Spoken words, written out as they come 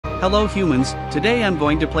Hello humans, today I'm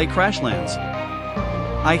going to play Crashlands.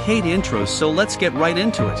 I hate intros, so let's get right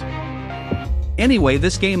into it. Anyway,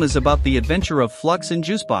 this game is about the adventure of Flux and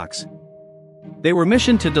Juicebox. They were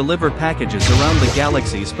missioned to deliver packages around the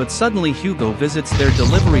galaxies, but suddenly Hugo visits their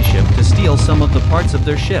delivery ship to steal some of the parts of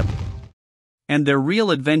their ship. And their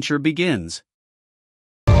real adventure begins.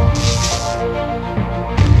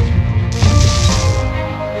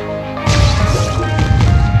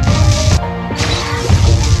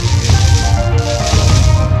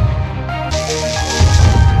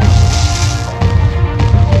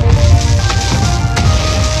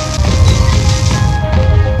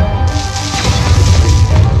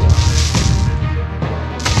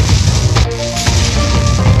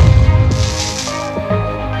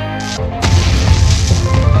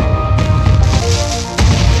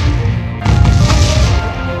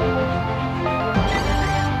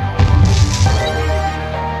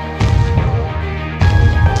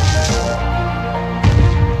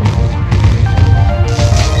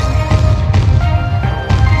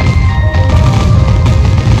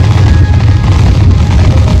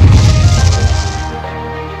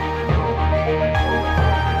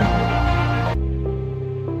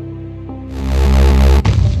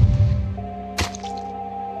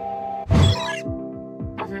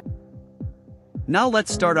 Now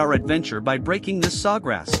let's start our adventure by breaking this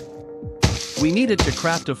sawgrass. We need it to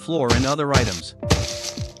craft a floor and other items.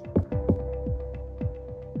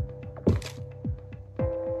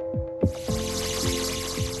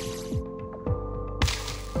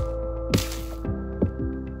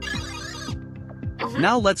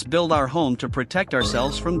 Now let's build our home to protect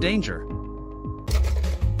ourselves from danger.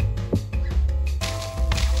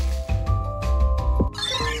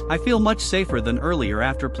 I feel much safer than earlier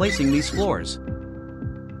after placing these floors.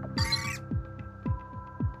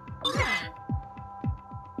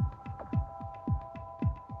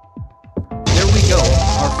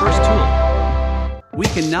 We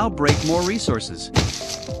can now break more resources.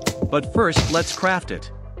 But first, let's craft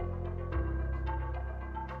it.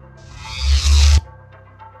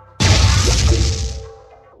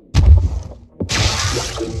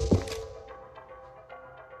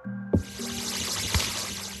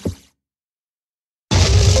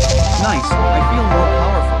 Nice, I feel more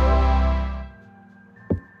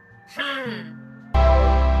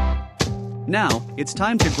powerful. Now, it's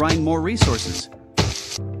time to grind more resources.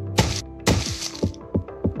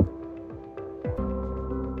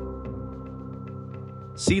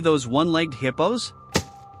 See those one-legged hippos?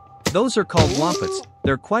 Those are called wampets.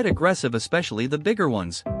 They're quite aggressive, especially the bigger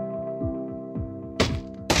ones.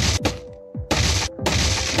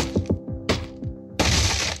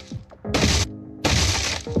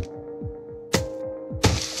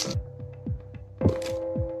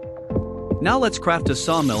 Now let's craft a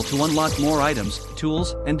sawmill to unlock more items,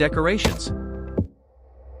 tools, and decorations.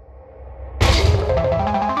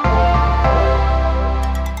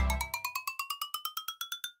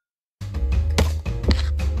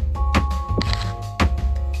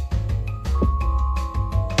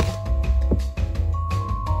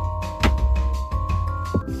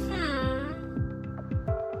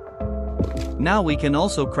 Now we can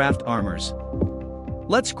also craft armors.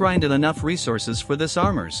 Let's grind in enough resources for this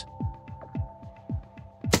armors.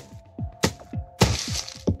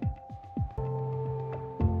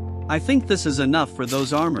 I think this is enough for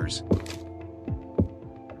those armors.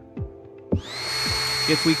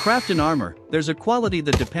 If we craft an armor, there's a quality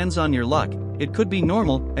that depends on your luck. It could be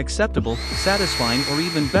normal, acceptable, satisfying, or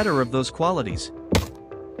even better of those qualities.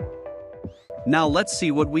 Now let's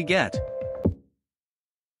see what we get.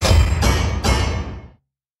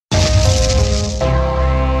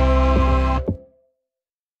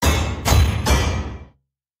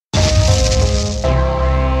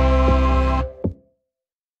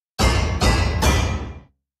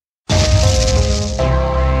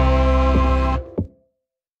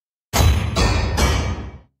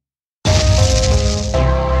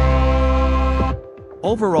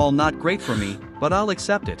 Overall, not great for me, but I'll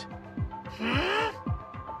accept it.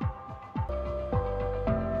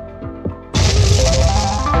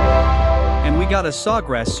 And we got a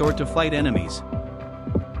sawgrass sword to fight enemies.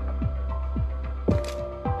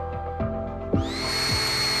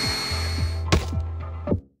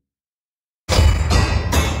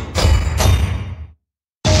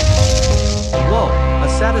 Whoa, a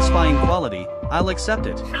satisfying quality, I'll accept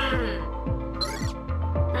it.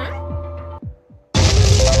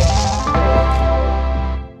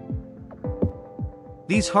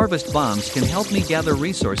 These harvest bombs can help me gather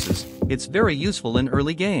resources. It's very useful in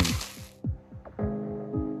early game.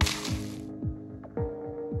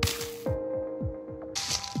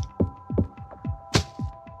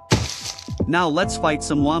 Now let's fight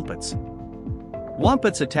some wompets.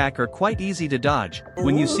 Wompets' attack are quite easy to dodge.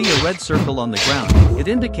 When you see a red circle on the ground, it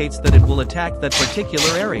indicates that it will attack that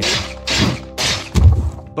particular area.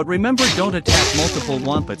 But remember, don't attack multiple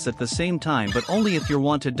wompets at the same time, but only if you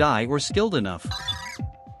want to die or skilled enough.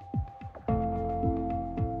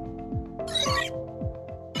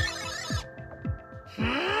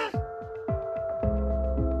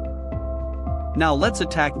 Now let's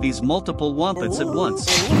attack these multiple wompets at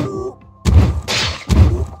once.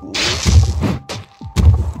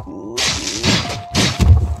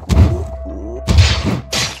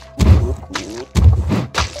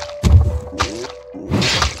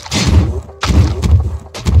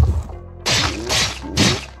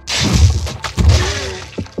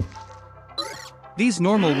 These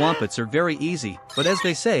normal wompets are very easy, but as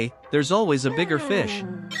they say, there's always a bigger fish.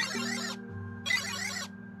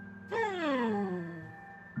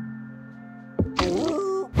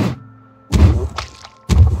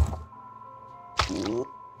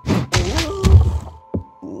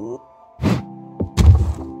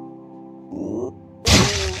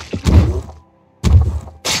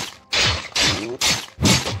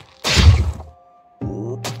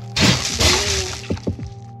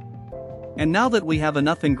 And now that we have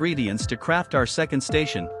enough ingredients to craft our second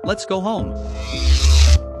station, let's go home.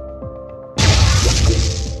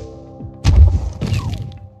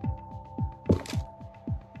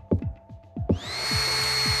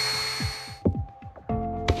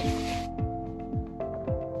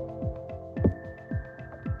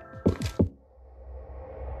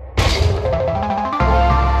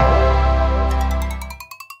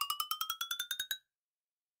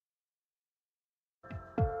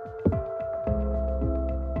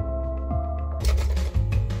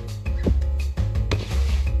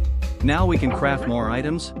 Now we can craft more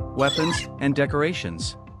items, weapons, and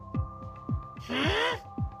decorations.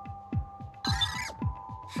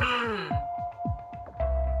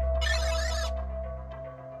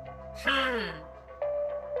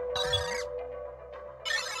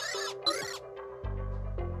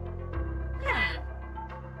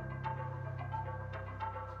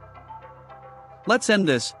 Let's end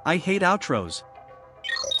this. I hate outros.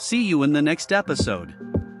 See you in the next episode.